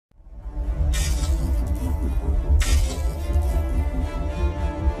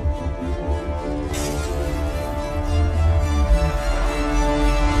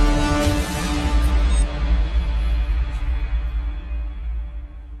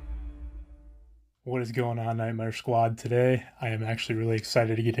What is going on, Nightmare Squad? Today, I am actually really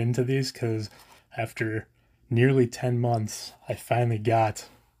excited to get into these because after nearly 10 months, I finally got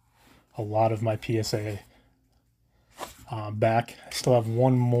a lot of my PSA back. I still have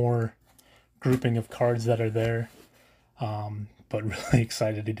one more grouping of cards that are there, but really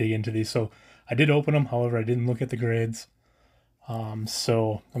excited to dig into these. So I did open them, however, I didn't look at the grades.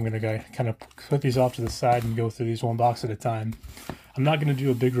 So I'm going to kind of put these off to the side and go through these one box at a time. I'm not going to do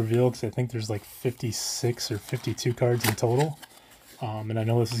a big reveal because I think there's like 56 or 52 cards in total. And I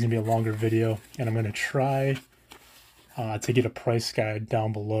know this is going to be a longer video, and I'm going to try to get a price guide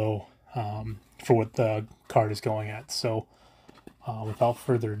down below for what the card is going at. So without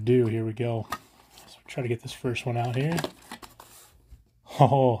further ado, here we go. So try to get this first one out here.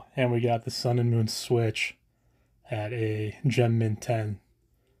 Oh, and we got the Sun and Moon switch at a Gem Mint 10.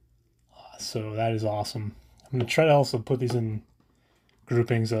 So that is awesome. I'm going to try to also put these in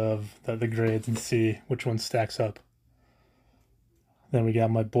groupings of the grades and see which one stacks up. Then we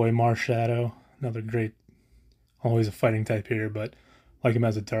got my boy Marshadow, another great, always a fighting type here, but like him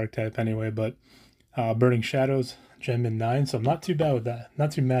as a dark type anyway. But Burning Shadows, Gem Mint 9, so I'm not too bad with that.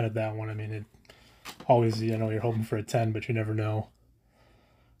 Not too mad at that one. I mean, it always, you know, you're hoping for a 10, but you never know.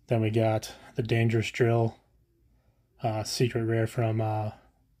 Then we got the Dangerous Drill, secret rare from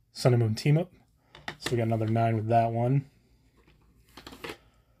Sun and Moon Team Up. So we got another 9 with that one.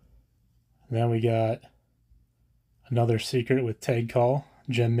 And then we got another secret with Tag Call,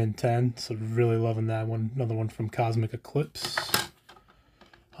 Gem Mint 10. So really loving that one. Another one from Cosmic Eclipse.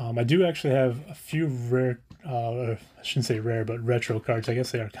 I do actually have a few rare, I shouldn't say rare, but retro cards. I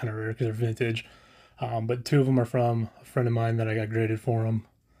guess they are kind of rare because they're vintage. But 2 of them are from a friend of mine that I got graded for them.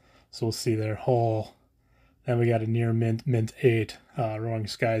 So we'll see their haul. Then we got a near mint 8, Roaring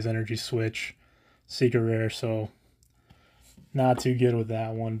Skies Energy Switch, secret rare. So not too good with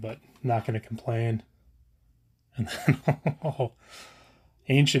that one, but not going to complain. And then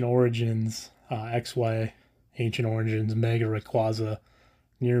Ancient Origins, XY Ancient Origins, Mega Rayquaza,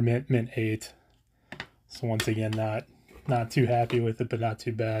 near mint 8. So once again, not too happy with it, but not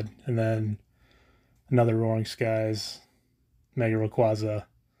too bad. And then another Roaring Skies, Mega Rayquaza,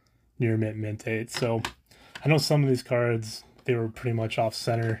 near mint 8. So I know some of these cards, they were pretty much off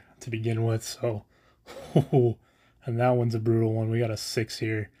center to begin with. So, and that one's a brutal one. We got a 6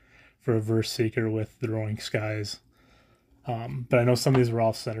 here for a Verse Seeker with the Roaring Skies. But I know some of these were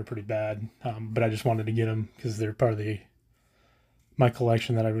off center pretty bad. But I just wanted to get them because they're part of my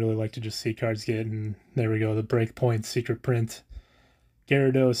collection that I really like to just see cards get. And there we go, the Breakpoint Secret Print,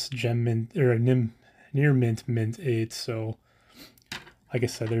 Gyarados, Gem Mint, or near mint 8. So like I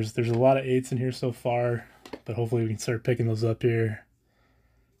said, there's a lot of 8s in here so far, but hopefully we can start picking those up here.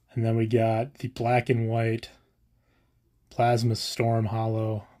 And then we got the Black and White Plasma Storm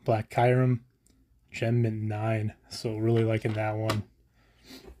Hollow, Black Kyurem, Gem Mint 9. So really liking that one.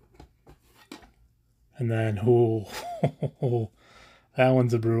 And then, that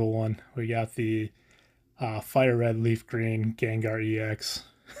one's a brutal one. We got the Fire Red Leaf Green Gengar EX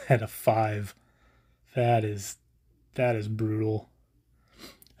at a 5. That is brutal.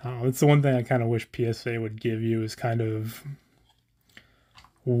 It's the one thing I kind of wish PSA would give you is kind of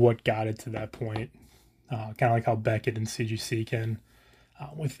what got it to that point. Kind of like how Beckett and CGC can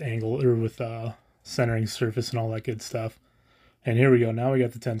with angle or with centering surface and all that good stuff. And here we go. Now we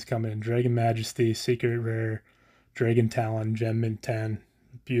got the 10s coming in. Dragon Majesty, Secret Rare, Dragon Talon, Gem Mint 10.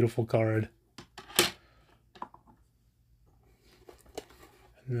 Beautiful card.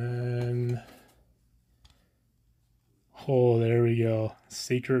 And then, oh, there we go.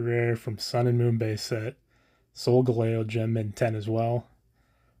 Secret Rare from Sun and Moon base set. Soul Galeo, Gem Mint 10 as well.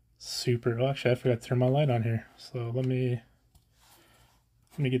 Super. Oh, actually, I forgot to turn my light on here. So let me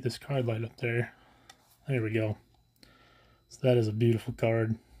get this card light up there. There we go. So that is a beautiful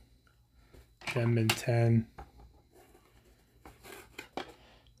card. Gem Mint 10.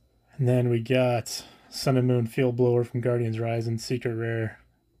 And then we got Sun and Moon Field Blower from Guardians Rising, Secret Rare,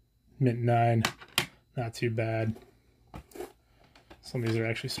 Mint 9. Not too bad. Some of these are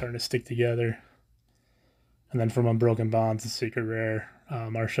actually starting to stick together. And then from Unbroken Bonds, the Secret Rare,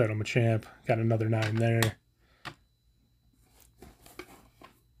 Marshadow Machamp. Got another 9 there.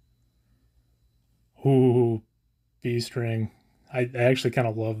 Ooh, B-String. I actually kind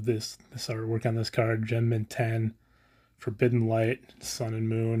of love this artwork on this card. Gem Mint 10, Forbidden Light, Sun and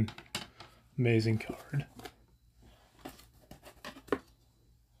Moon. Amazing card.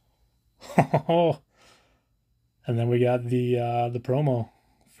 And then we got the promo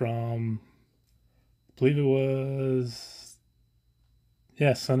from, I believe it was,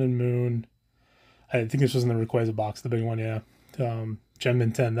 yeah, Sun and Moon. I think this was in the Rayquaza box, the big one, yeah. Gem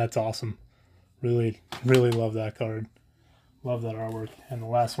Mint 10, that's awesome. Really, really love that card. Love that artwork. And the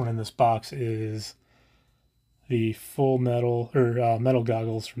last one in this box is the full metal, or metal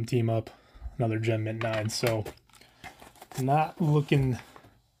goggles from Team Up. Another Gem Mint 9. So, not looking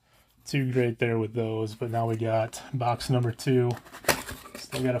too great there with those. But now we got box number 2.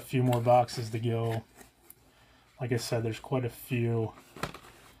 Still got a few more boxes to go. Like I said, there's quite a few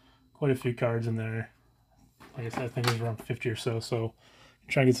cards in there. Like I said, I think there's around 50 or so. So,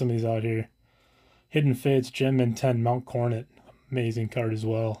 try and get some of these out here. Hidden Fates, Gem Mint 10, Mount Cornet. Amazing card as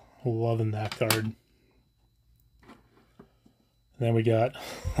well. Loving that card. And then we got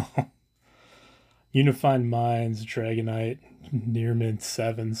Unified Minds, Dragonite, Near Mint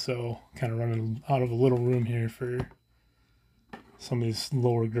 7. So kind of running out of a little room here for some of these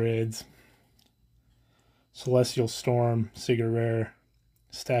lower grades. Celestial Storm, Secret Rare,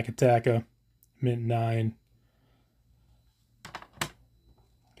 Stack Attacka, Mint 9. Like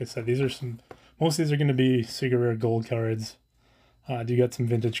I said, these are most of these are going to be Secret Rare gold cards. I do got some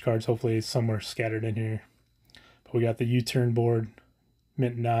vintage cards, hopefully somewhere scattered in here. But we got the U-turn board,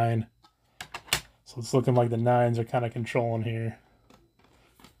 Mint 9. So it's looking like the 9s are kind of controlling here.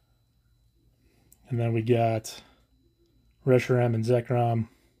 And then we got Reshiram and Zekrom,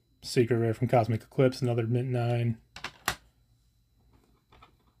 Secret Rare from Cosmic Eclipse, another Mint 9.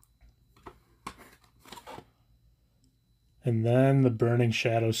 And then the Burning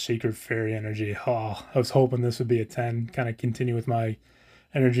Shadows Secret Fairy Energy. Oh, I was hoping this would be a 10. Kind of continue with my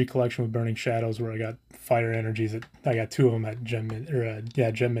energy collection with Burning Shadows, where I got fire energies. I got 2 of them at Gem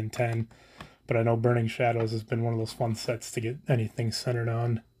Mint 10. But I know Burning Shadows has been one of those fun sets to get anything centered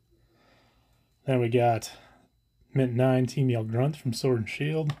on. Then we got Mint 9 Team Yell Grunt from Sword and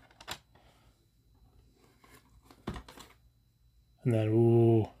Shield. And then,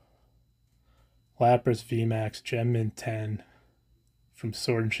 ooh, Lapras VMAX Gem Mint 10 from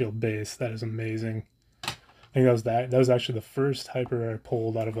Sword and Shield base. That is amazing. I think that was actually the first hyper rare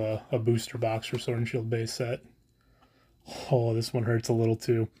pulled out of a booster box for Sword and Shield base set. Oh, this one hurts a little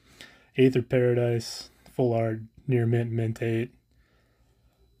too. Aether Paradise, full art, Near Mint, Mint 8.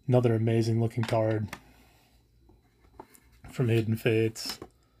 Another amazing looking card from Hidden Fates.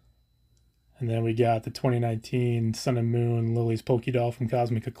 And then we got the 2019 Sun and Moon Lily's Pokédoll from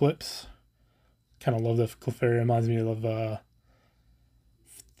Cosmic Eclipse. Kind of love the Clefairy. Reminds me of, I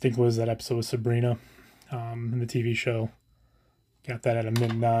think it was that episode with Sabrina in the TV show. Got that at a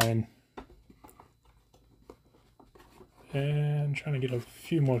Mint 9. And trying to get a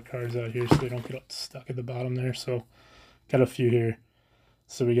few more cards out here so they don't get stuck at the bottom there. So got a few here.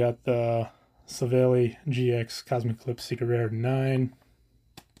 So we got the Savali GX Cosmic Eclipse Secret Rare 9.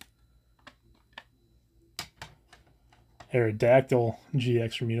 Aerodactyl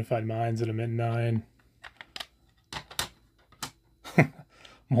GX from Unified Minds at a Mint 9.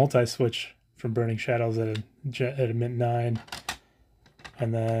 Multi-Switch from Burning Shadows at a Mint 9.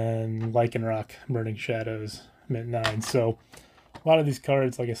 And then Lycanroc Burning Shadows, Mint 9. So a lot of these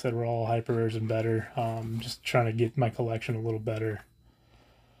cards, like I said, were all hyper rares and better. Just trying to get my collection a little better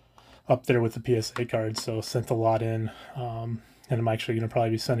up there with the PSA cards. So sent a lot in. And I'm actually going to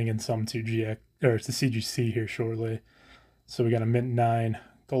probably be sending in some to GX or to CGC here shortly. So we got a Mint 9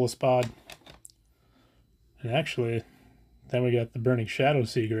 Golespod. And actually, then we got the Burning Shadow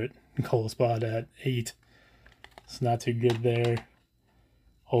Secret Golespod at 8. It's not too good there.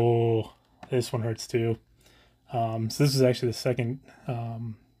 Oh, this one hurts too. So this is actually the second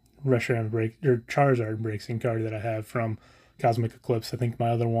Reshiram Charizard Breaking card that I have from Cosmic Eclipse. I think my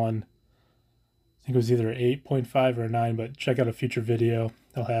other one, I think it was either 8.5 or a 9, but check out a future video.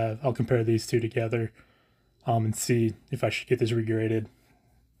 I'll compare these two together and see if I should get this regraded.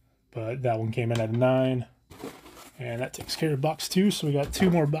 But that one came in at a 9. And that takes care of box 2, so we got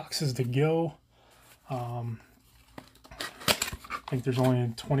 2 more boxes to go. I think there's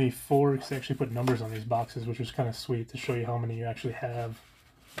only 24, because they actually put numbers on these boxes, which is kind of sweet to show you how many you actually have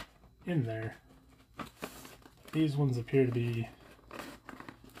in there. These ones appear to be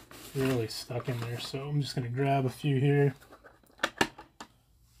really stuck in there, so I'm just going to grab a few here.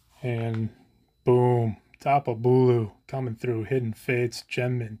 And boom, Tapu Bulu coming through. Hidden Fates,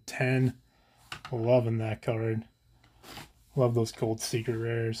 Gem Mint 10. Loving that card. Love those gold secret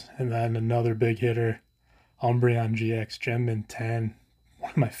rares. And then another big hitter, Umbreon GX, Gem Mint 10.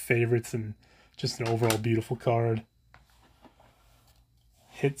 One of my favorites and just an overall beautiful card.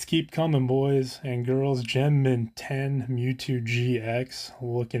 Hits keep coming, boys and girls. Gem Mint 10, Mewtwo GX.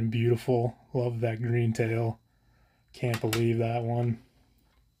 Looking beautiful. Love that green tail. Can't believe that one.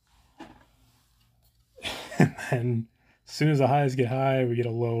 And then as soon as the highs get high, we get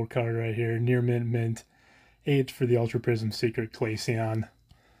a low card right here. Near Mint 8 for the Ultra Prism Secret Glaceon.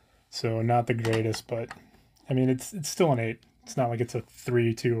 So not the greatest, but I mean, it's still an 8. It's not like it's a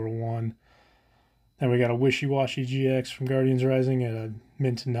 3, 2, or 1. Then we got a Wishy Washy GX from Guardians Rising at a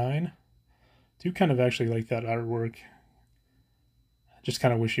mint 9. Do kind of actually like that artwork. Just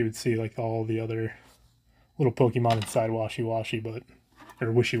kind of wish you would see like all the other little Pokemon inside Washy Washy, but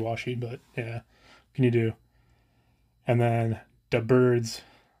or Wishy Washy, but yeah, what can you do? And then the Birds,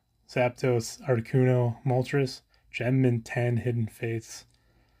 Zapdos, Articuno, Moltres, Gem Mint 10, Hidden Fates.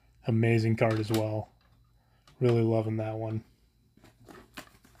 Amazing card as well. Really loving that one.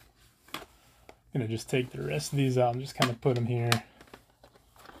 Gonna just take the rest of these out and just kind of put them here.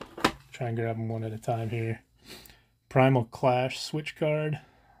 Try and grab them one at a time here. Primal Clash Switch card,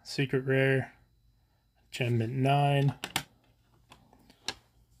 Secret Rare, Gem Mint 9.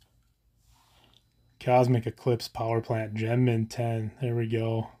 Cosmic Eclipse Power Plant, Gem Mint 10. There we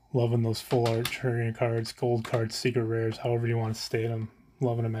go. Loving those full art Charrier cards, gold cards, secret rares, however you want to state them.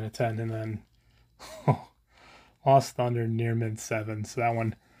 Loving them at a 10. And then Lost Thunder, near mint 7. So that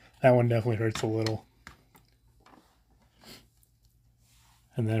one definitely hurts a little.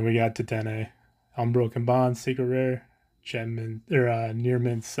 And then we got Tetene, Unbroken Bond, secret rare, Gem Mint or near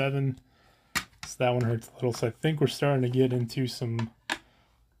mint 7. So that one hurts a little. So I think we're starting to get into some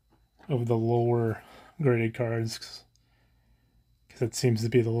of the lower graded cards, because it seems to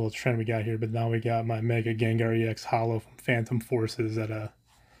be the little trend we got here. But now we got my Mega Gengar EX Holo from Phantom Forces at a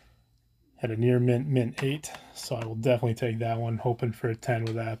near mint 8. So I will definitely take that one, hoping for a 10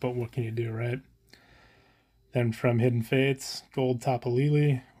 with that, but what can you do, right? Then from Hidden Fates, Gold Tapu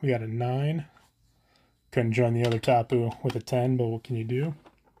Lele, we got a 9. Couldn't join the other Tapu with a 10, but what can you do?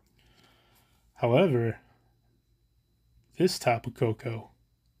 However, this Tapu Koko,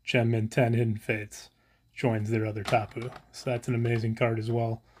 Gem Mint 10 Hidden Fates, joins their other Tapu. So that's an amazing card as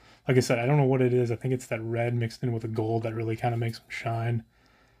well. Like I said, I don't know what it is. I think it's that red mixed in with the gold that really kind of makes them shine.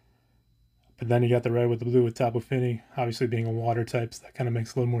 But then you got the red with the blue with Tapu Fini, obviously being a water type, so that kind of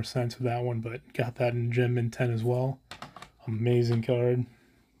makes a little more sense with that one. But got that in Gem Mint 10 as well. Amazing card.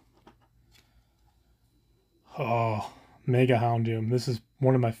 Oh, Mega Houndoom. This is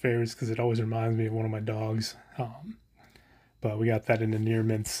one of my favorites because it always reminds me of one of my dogs. But we got that in the near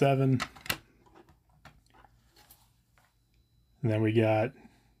mint 7. And then we got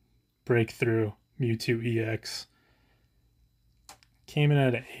Breakthrough Mewtwo EX. Came in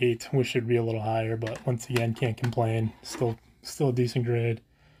at an 8. Wish it'd be a little higher, but once again, can't complain. Still a decent grade.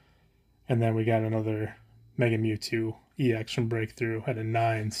 And then we got another Mega Mewtwo EX from Breakthrough at a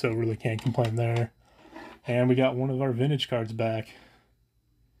 9, so really can't complain there. And we got one of our vintage cards back.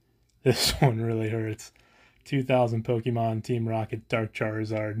 This one really hurts. 2000 Pokemon Team Rocket Dark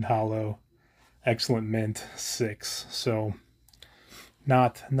Charizard Holo. Excellent mint 6. So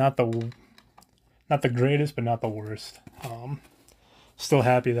not the greatest, but not the worst. Still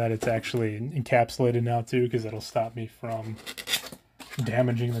happy that it's actually encapsulated now too, because it'll stop me from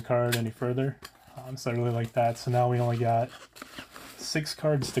damaging the card any further. So I really like that. So now we only got 6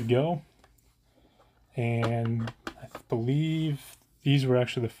 cards to go, and I believe these were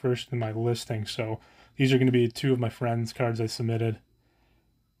actually the first in my listing. So these are going to be 2 of my friends' cards I submitted.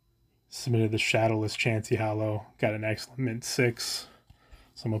 Submitted the Shadowless Chansey Holo. Got an excellent mint 6.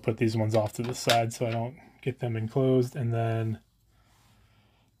 So I'm going to put these ones off to the side so I don't get them enclosed. And then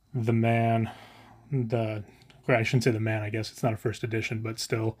the man, or I shouldn't say the man, I guess it's not a first edition, but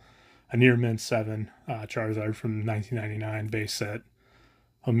still a near mint 7 Charizard from 1999 base set.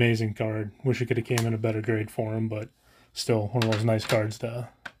 Amazing card. Wish it could have came in a better grade for him, but still one of those nice cards to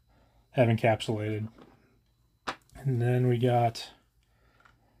have encapsulated. And then we got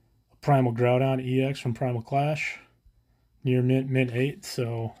a Primal Groudon EX from Primal Clash. Near mint 8,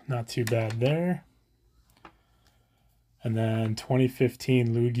 so not too bad there. And then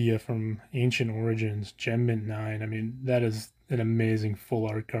 2015 Lugia from Ancient Origins, Gem Mint 9. I mean, that is an amazing full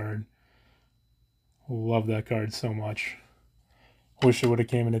art card. Love that card so much. Wish it would have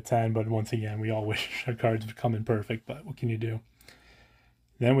came in at 10, but once again, we all wish our cards would come in perfect, but what can you do?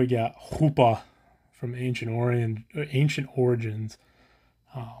 Then we got Hoopa from Ancient Origins.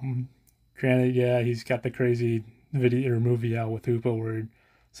 Granted, yeah, he's got the crazy video or movie out with Hoopa where it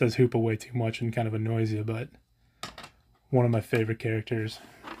says Hoopa way too much and kind of annoys you, but one of my favorite characters.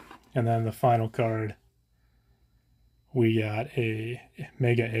 And then the final card, we got a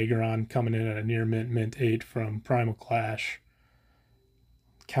Mega Aggron coming in at a near mint 8 from Primal Clash.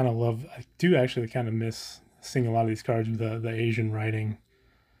 I do actually kind of miss seeing a lot of these cards with the Asian writing.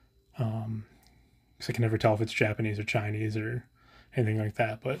 Because I can never tell if it's Japanese or Chinese or anything like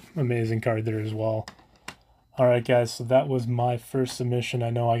that, but amazing card there as well. All right, guys, so that was my first submission. I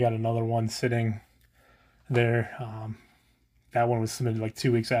know I got another one sitting there. that one was submitted like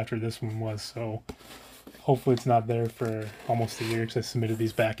 2 weeks after this one was, so hopefully it's not there for almost a year, because I submitted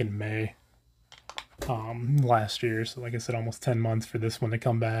these back in May last year. So like I said, almost 10 months for this one to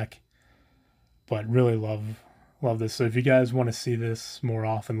come back. But really love this. So if you guys want to see this more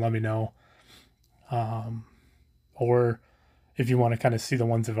often, let me know. Or if you want to kind of see the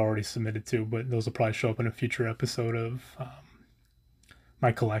ones I've already submitted to, but those will probably show up in a future episode of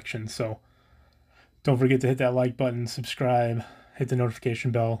my collection. So don't forget to hit that like button, subscribe, hit the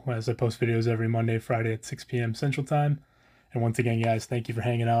notification bell as I post videos every Monday, Friday at 6 p.m. Central Time. And once again, guys, thank you for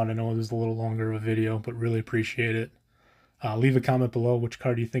hanging out. I know it was a little longer of a video, but really appreciate it. Leave a comment below which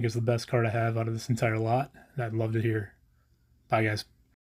card you think is the best card I have out of this entire lot, and I'd love to hear. Bye, guys.